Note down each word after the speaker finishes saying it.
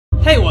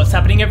Hey, what's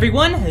happening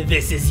everyone?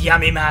 This is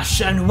Yummy Mash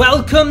and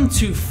welcome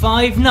to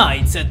Five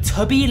Nights at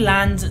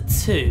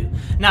Tubbyland 2.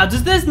 Now,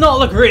 does this not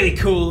look really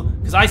cool?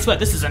 Because I swear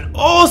this is an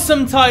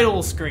awesome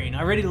title screen.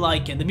 I really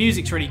like it. The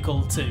music's really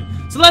cool too.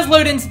 So let's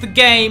load into the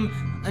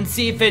game and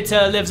see if it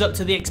lives up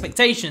to the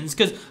expectations.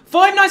 Because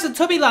Five Nights at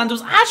Tubbyland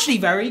was actually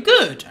very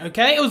good,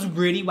 okay? It was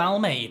really well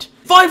made.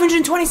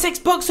 526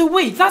 bucks a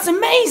week, that's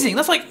amazing!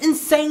 That's like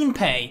insane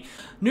pay.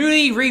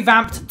 Newly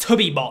revamped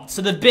Tubby bots,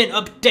 so they've been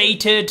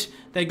updated.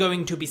 They're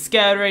going to be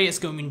scary, it's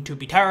going to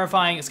be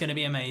terrifying, it's going to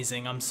be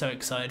amazing. I'm so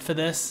excited for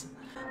this.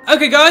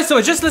 Okay guys, so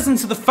I just listened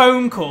to the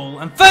phone call,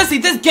 and firstly,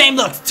 this game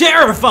looks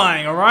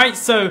terrifying, alright?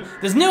 So,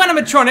 there's new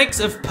animatronics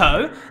of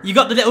Poe, you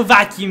got the little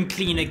vacuum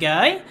cleaner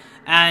guy,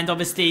 and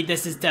obviously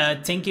this is the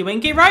Tinky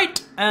Winky,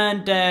 right?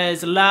 And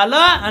there's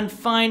Lala, and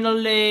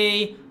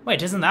finally...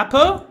 Wait, isn't that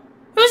Poe?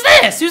 Who's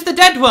this? Who's the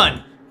dead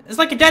one? It's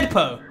like a dead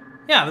Poe.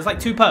 Yeah, there's like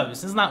two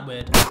Poes, isn't that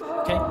weird?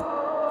 Okay.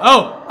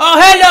 Oh,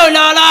 hello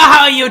Lala,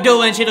 how are you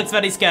doing? She looks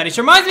very scary.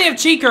 She reminds me of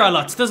Chica a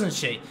lot, doesn't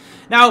she?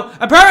 Now,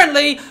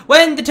 apparently,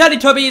 when the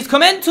Teletubbies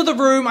come into the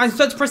room, I'm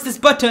supposed to press this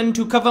button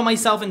to cover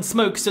myself in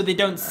smoke so they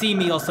don't see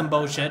me or some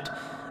bullshit.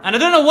 And I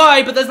don't know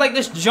why, but there's like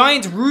this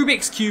giant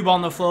Rubik's Cube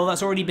on the floor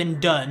that's already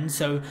been done,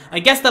 so I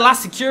guess the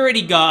last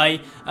security guy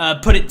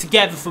put it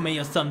together for me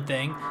or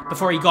something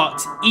before he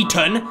got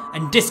eaten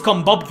and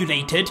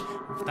discombobulated,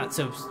 if that's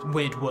a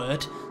weird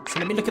word. So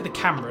let me look at the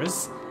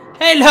cameras.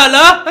 Hey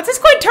Lala! That is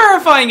quite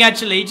terrifying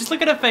actually, just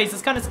look at her face,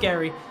 it's kind of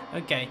scary.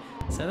 Okay,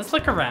 so let's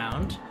look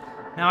around.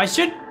 Now I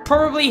should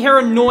probably hear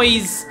a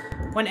noise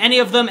when any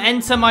of them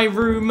enter my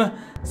room,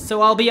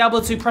 so I'll be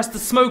able to press the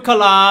smoke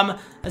alarm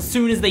as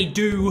soon as they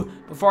do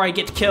before I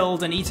get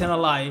killed and eaten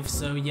alive.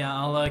 So yeah,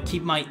 I'll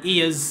keep my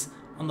ears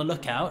on the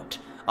lookout.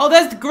 Oh,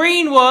 there's the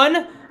green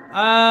one!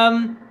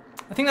 I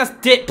think that's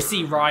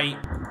Dipsy,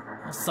 right?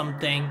 Or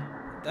something.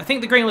 I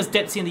think the green one's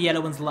Dipsy and the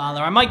yellow one's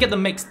Lala. I might get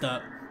them mixed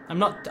up. I'm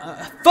not,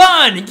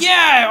 fun!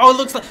 Yeah! Oh, it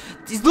looks like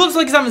he's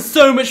having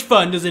so much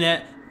fun, doesn't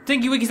it?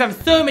 Tinky Winky's having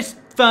so much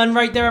fun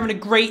right there, having a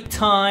great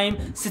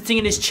time, sitting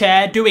in his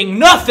chair, doing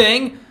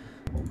nothing!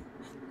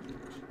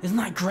 Isn't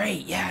that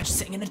great? Yeah, just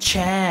sitting in a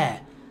chair.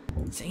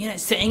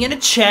 Sitting in a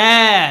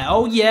chair!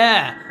 Oh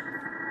yeah!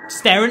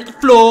 Staring at the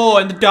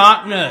floor in the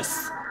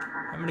darkness.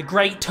 Having a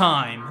great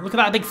time. Look at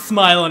that big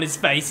smile on his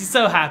face, he's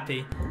so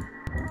happy.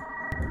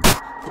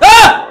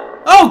 Ah!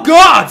 Oh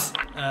god!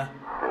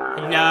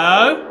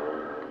 Hello?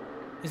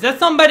 Is there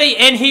somebody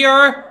in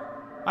here?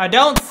 I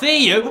don't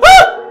see you. Woo!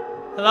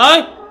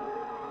 Hello?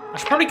 I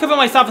should probably cover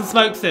myself in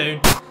smoke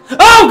soon.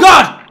 Oh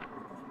god!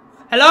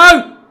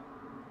 Hello?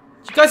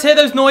 Did you guys hear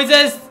those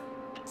noises?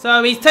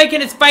 So he's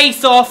taking his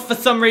face off for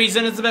some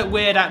reason. It's a bit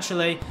weird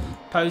actually.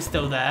 Poe's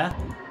still there.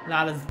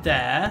 Lala's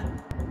there.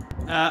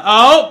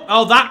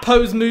 Oh, that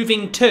Poe's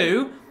moving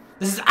too.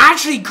 This is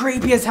actually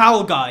creepy as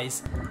hell,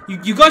 guys.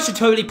 You guys should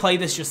totally play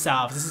this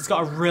yourselves. This has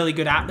got a really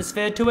good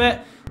atmosphere to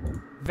it.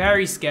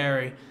 Very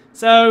scary.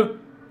 So,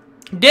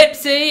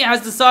 Dipsy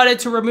has decided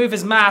to remove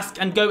his mask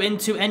and go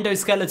into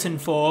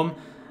endoskeleton form.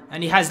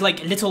 And he has,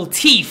 like, little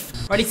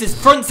teeth. Or at least his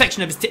front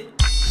section of his teeth.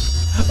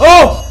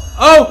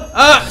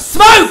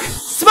 Smoke!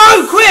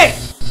 Smoke, quick!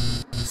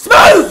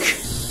 Smoke!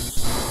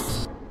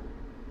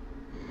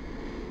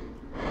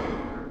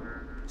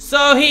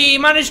 So, he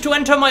managed to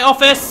enter my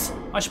office.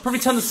 I should probably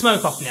turn the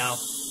smoke off now.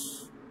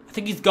 I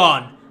think he's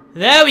gone.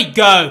 There we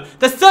go.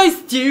 They're so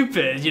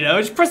stupid, you know.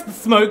 Just press the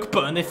smoke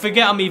button. They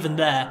forget I'm even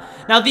there.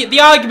 Now, the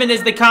argument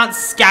is they can't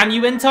scan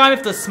you in time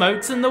if the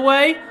smoke's in the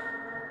way.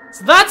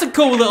 So that's a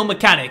cool little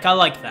mechanic. I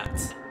like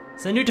that.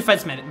 It's a new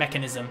defense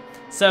mechanism.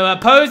 So,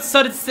 Poe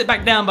decided to sit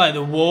back down by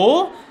the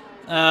wall.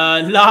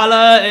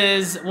 Lala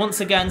is once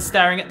again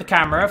staring at the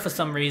camera for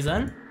some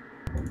reason.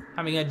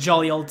 Having a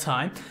jolly old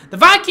time. The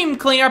vacuum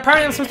cleaner,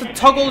 apparently I'm supposed to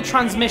toggle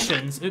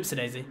transmissions.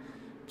 Oops-a-daisy.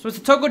 Supposed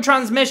to toggle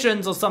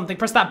transmissions or something.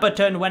 Press that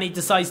button when he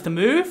decides to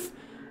move.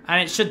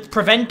 And it should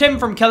prevent him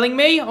from killing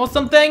me or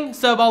something.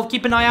 So I'll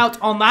keep an eye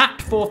out on that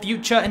for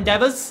future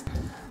endeavors.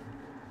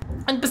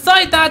 And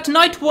beside that,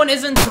 night one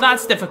isn't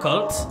that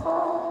difficult.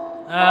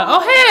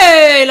 Oh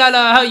hey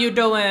Lala, how you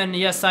doing?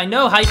 Yes, I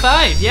know, high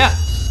five, yeah.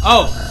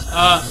 Oh,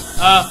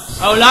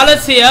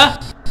 Lala's here.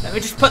 Let me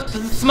just put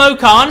the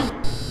smoke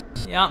on.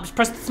 Yeah, just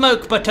press the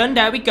smoke button,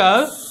 there we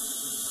go.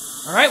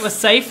 Alright, we're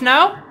safe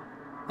now.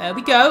 There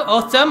we go.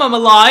 Awesome, I'm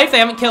alive. They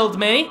haven't killed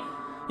me.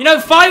 You know,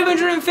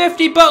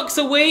 550 bucks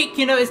a week,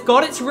 you know, it's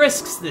got its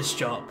risks, this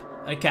job.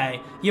 Okay,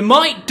 you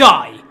might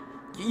die.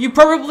 You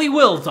probably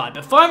will die,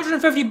 but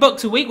 550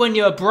 bucks a week when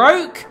you're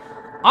broke,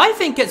 I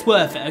think it's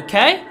worth it,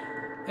 okay?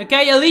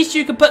 Okay, at least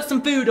you can put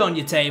some food on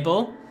your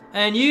table,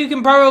 and you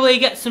can probably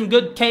get some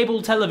good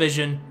cable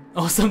television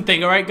or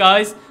something, alright,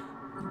 guys?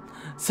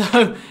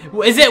 So,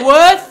 is it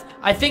worth?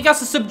 I think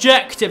that's a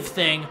subjective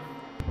thing.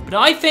 But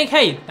I think,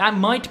 hey, that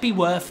might be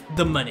worth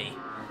the money.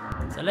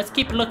 So let's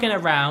keep looking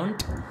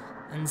around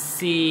and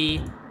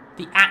see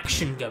the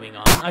action going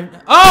on.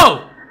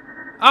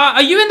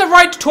 Are you in the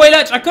right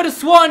toilet? I could have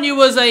sworn you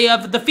was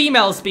the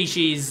female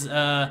species,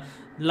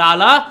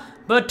 Lala.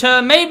 But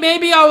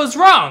maybe I was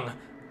wrong.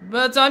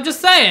 But I'm just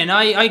saying,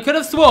 I could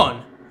have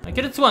sworn. Like,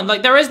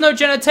 there is no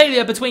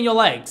genitalia between your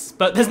legs.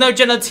 But there's no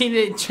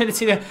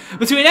genitalia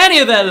between any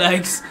of their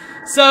legs.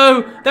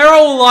 So, they're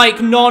all,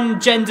 like,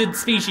 non-gendered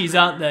species,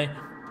 aren't they?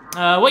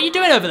 What are you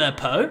doing over there,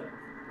 Poe?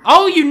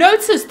 Oh, you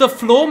noticed the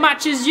floor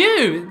matches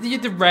you.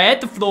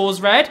 The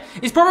floor's red.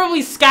 He's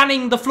probably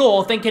scanning the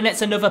floor thinking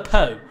it's another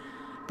Poe.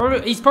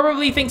 He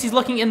probably thinks he's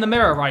looking in the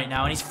mirror right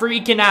now and he's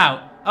freaking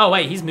out. Oh,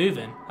 wait, he's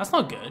moving. That's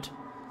not good.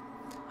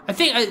 I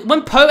think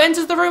when Poe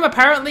enters the room,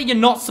 apparently you're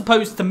not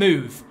supposed to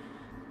move.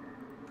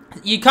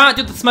 You can't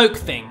do the smoke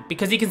thing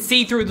because he can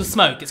see through the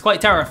smoke. It's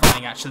quite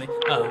terrifying, actually.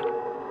 Oh.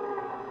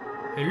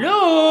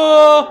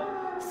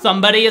 Hello?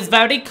 Somebody is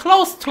very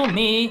close to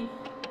me.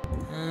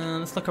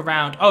 Let's look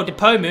around. Oh, did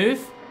Poe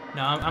move?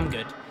 No, I'm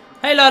good.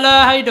 Hey,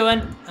 Lola, how you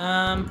doing?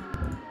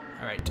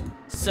 Alright.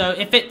 So,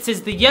 if it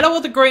is the yellow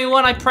or the green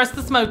one, I press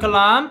the smoke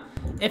alarm.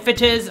 If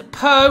it is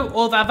Poe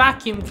or the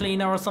vacuum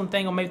cleaner or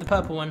something, or maybe the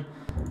purple one,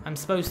 I'm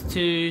supposed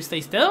to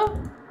stay still?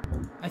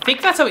 I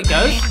think that's how it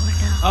goes.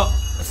 Oh,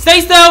 stay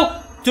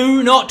still!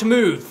 Do not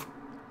move.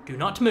 Do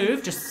not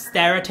move. Just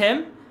stare at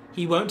him.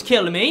 He won't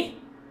kill me.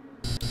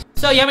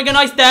 So, you having a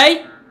nice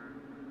day?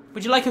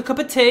 Would you like a cup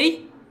of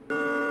tea?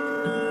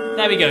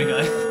 There we go,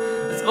 guys.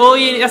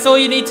 That's all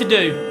you need to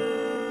do.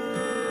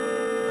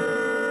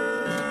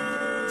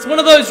 It's one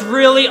of those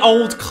really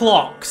old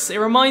clocks. It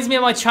reminds me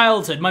of my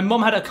childhood. My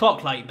mum had a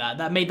clock like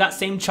that made that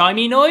same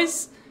chimey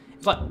noise.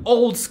 It's like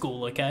old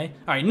school, okay?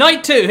 Alright,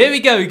 night 2. Here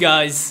we go,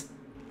 guys.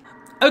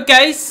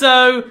 Okay,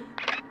 so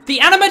the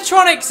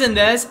animatronics in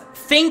this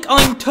think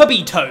I'm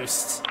Tubby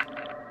Toast.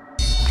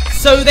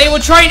 So they will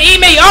try and eat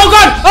me. Oh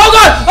god! Oh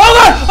god! Oh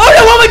god! Oh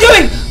no, what am I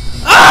doing?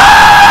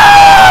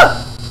 Ah!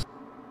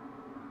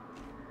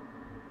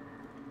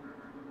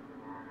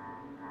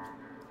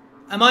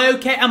 Am I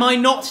okay? Am I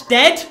not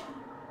dead?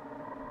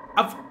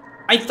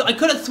 I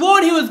could have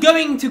sworn he was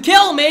going to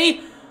kill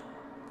me,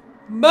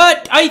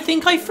 but I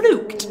think I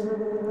fluked.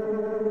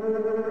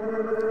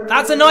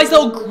 That's a nice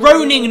little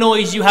groaning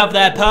noise you have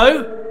there,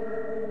 Poe.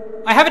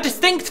 I have a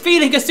distinct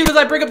feeling as soon as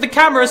I bring up the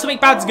camera, something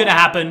bad's gonna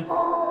happen.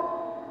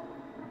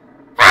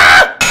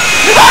 Ah!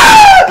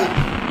 Ah!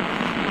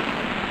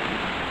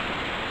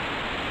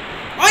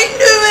 I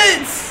knew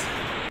it!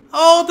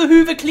 Oh, the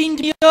Hoover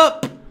cleaned me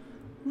up.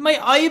 My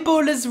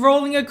eyeball is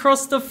rolling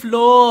across the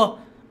floor.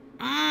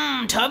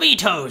 Mmm, Tubby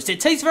Toast.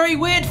 It tastes very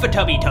weird for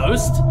Tubby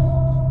Toast.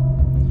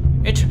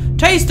 It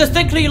tastes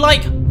distinctly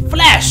like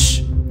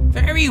flesh.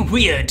 Very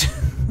weird.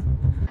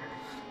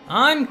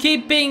 I'm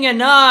keeping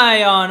an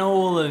eye on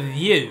all of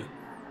you.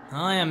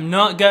 I am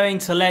not going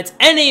to let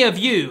any of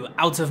you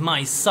out of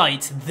my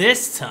sight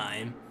this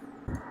time.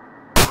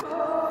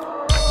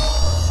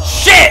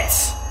 Shit!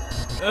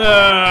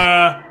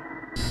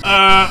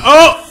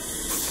 Oh!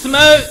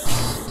 Smoke!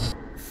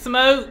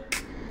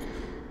 Smoke!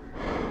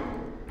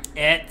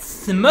 It's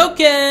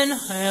smoking!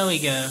 There we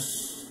go.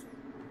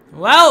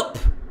 Welp!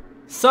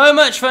 So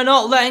much for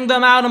not letting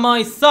them out of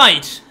my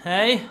sight,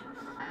 hey?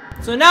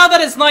 So now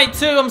that it's night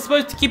 2, I'm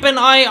supposed to keep an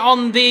eye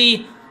on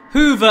the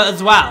Hoover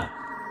as well.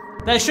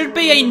 There should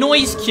be a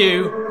noise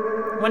cue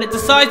when it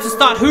decides to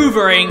start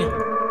hoovering.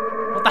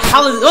 What the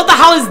hell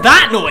is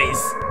that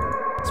noise?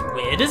 It's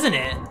weird, isn't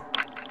it?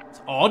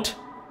 It's odd.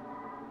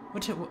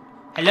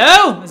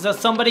 Hello? Is there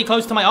somebody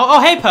close to my...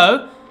 Oh, hey,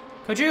 Poe.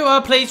 Could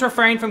you please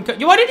refrain from...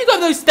 Why didn't you go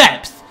up those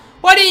steps?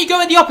 Why didn't you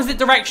go in the opposite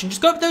direction?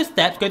 Just go up those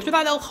steps, go through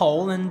that little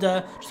hole, and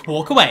just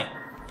walk away.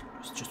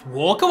 Just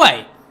walk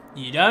away.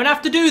 You don't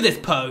have to do this,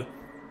 Poe.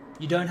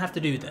 You don't have to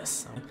do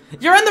this.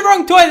 You're in the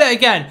wrong toilet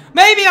again.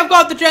 Maybe I've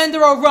got the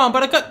gender all wrong,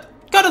 but I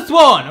could have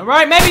sworn,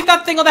 alright? Maybe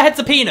that thing on the head's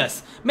a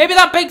penis. Maybe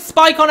that big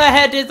spike on her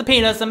head is the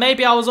penis, and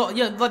maybe I was...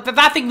 You know, like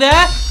that thing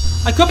there?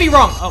 I could be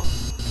wrong. Oh.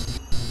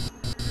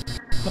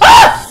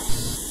 Ah!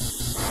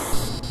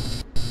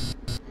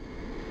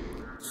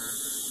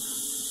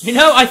 You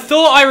know, I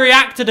thought I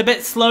reacted a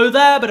bit slow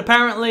there, but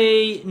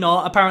apparently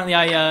not. Apparently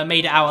I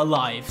made it out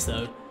alive,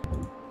 so...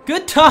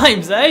 Good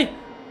times, eh?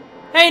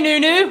 Hey,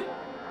 Nunu.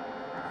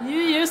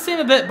 You seem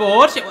a bit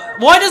bored.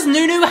 Why does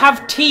Nunu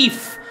have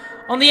teeth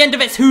on the end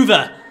of its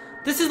Hoover?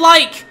 This is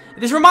like...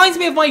 This reminds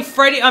me of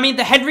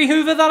the Henry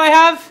Hoover that I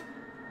have.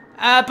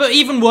 But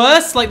even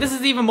worse, like, this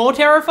is even more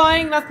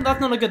terrifying. That's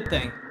not a good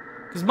thing.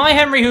 Because my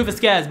Henry Hoover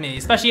scares me,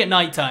 especially at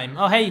nighttime.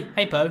 Oh, hey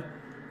Poe.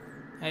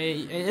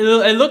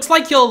 It looks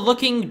like you're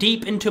looking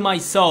deep into my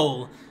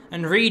soul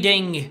and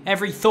reading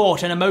every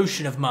thought and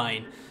emotion of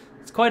mine.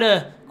 It's quite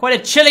a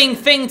chilling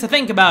thing to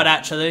think about,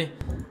 actually.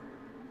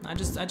 I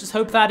just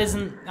hope that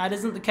isn't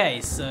the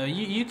case. So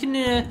you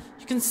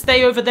can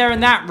stay over there in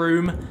that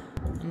room,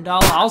 and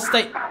I'll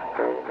stay.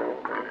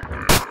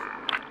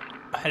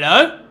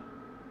 Hello?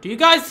 Do you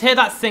guys hear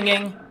that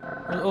singing,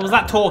 or was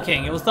that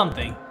talking? It was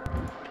something.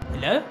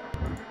 Hello?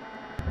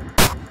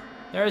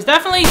 There is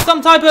definitely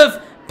some type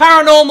of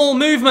paranormal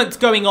movement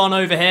going on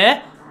over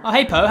here. Oh,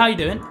 hey, Poe, how you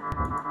doing?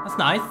 That's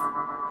nice.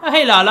 Oh,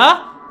 hey,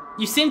 Lala.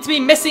 You seem to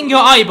be missing your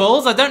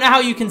eyeballs. I don't know how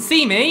you can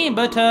see me,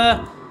 but,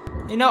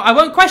 you know, I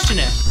won't question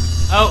it.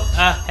 Oh,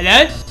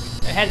 hello?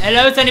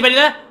 Hello, is anybody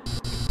there?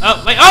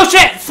 Oh, wait, oh,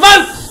 shit!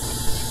 Smoke!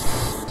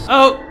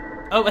 Oh,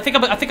 I think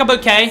I'm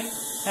okay.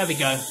 There we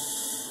go.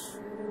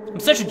 I'm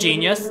such a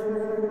genius.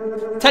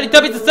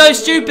 Teletubbies are so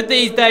stupid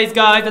these days,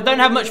 guys. They don't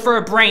have much for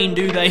a brain,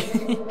 do they?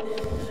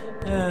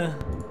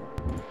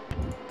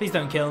 Please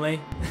don't kill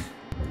me.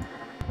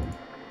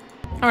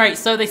 Alright,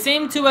 so they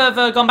seem to have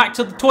gone back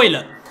to the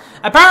toilet.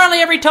 Apparently,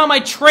 every time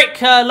I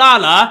trick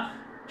Lala,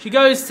 she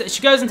goes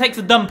and takes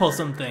a dump or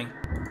something.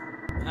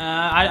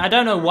 I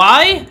don't know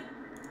why.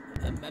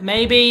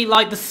 Maybe,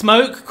 like, the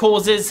smoke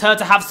causes her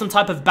to have some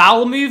type of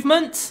bowel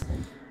movement,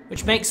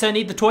 which makes her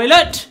need the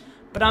toilet.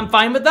 But I'm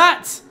fine with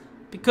that,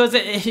 because,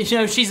 you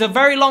know, she's a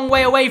very long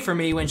way away from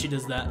me when she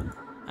does that.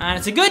 And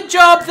it's a good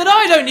job that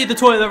I don't need the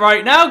toilet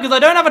right now, because I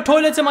don't have a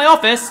toilet in my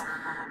office.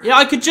 Yeah,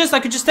 I could just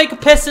take a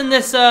piss in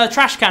this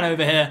trash can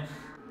over here.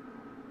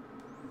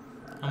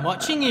 I'm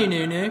watching you,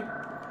 Nunu.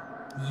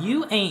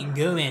 You ain't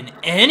going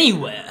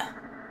anywhere.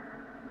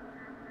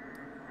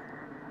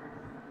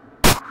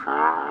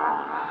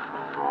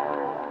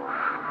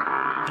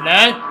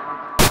 Hello?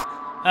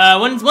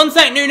 One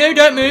sec, Nunu,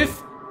 don't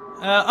move.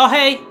 Oh,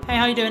 hey,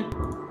 how you doing?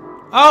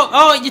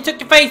 Oh, you took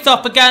your face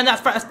off again.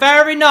 That's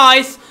very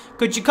nice.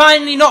 Could you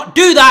kindly not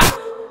do that?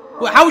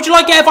 How would you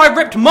like it if I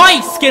ripped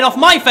my skin off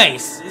my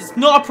face? It's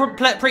not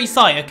a pretty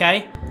sight,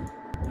 okay?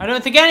 I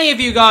don't think any of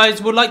you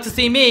guys would like to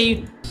see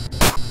me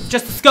with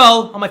just a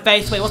skull on my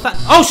face. Wait, what's that?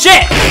 Oh,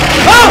 shit!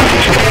 Oh!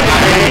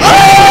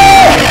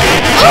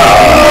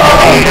 Oh!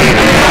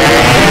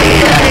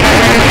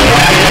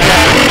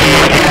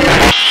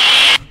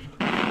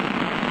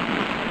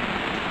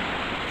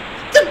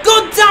 The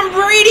goddamn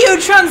radio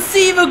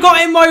transceiver got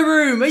in my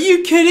room. Are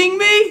you kidding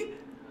me?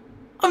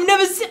 I've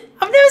never seen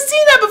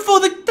that before.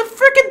 The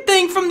frickin'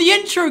 thing from the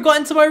intro got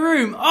into my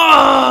room.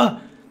 Oh,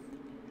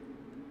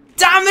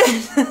 damn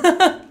it!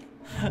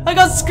 I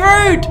got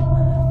screwed.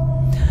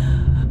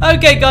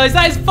 Okay, guys,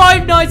 that is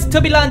 5 Nights at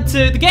Tubbyland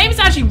 2. The game is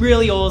actually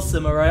really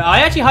awesome, alright?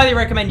 I actually highly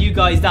recommend you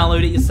guys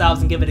download it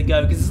yourselves and give it a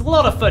go, because it's a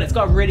lot of fun. It's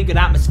got a really good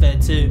atmosphere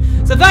too.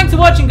 So thanks for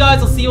watching, guys.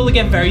 I'll see you all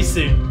again very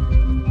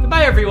soon.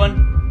 Goodbye,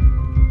 everyone.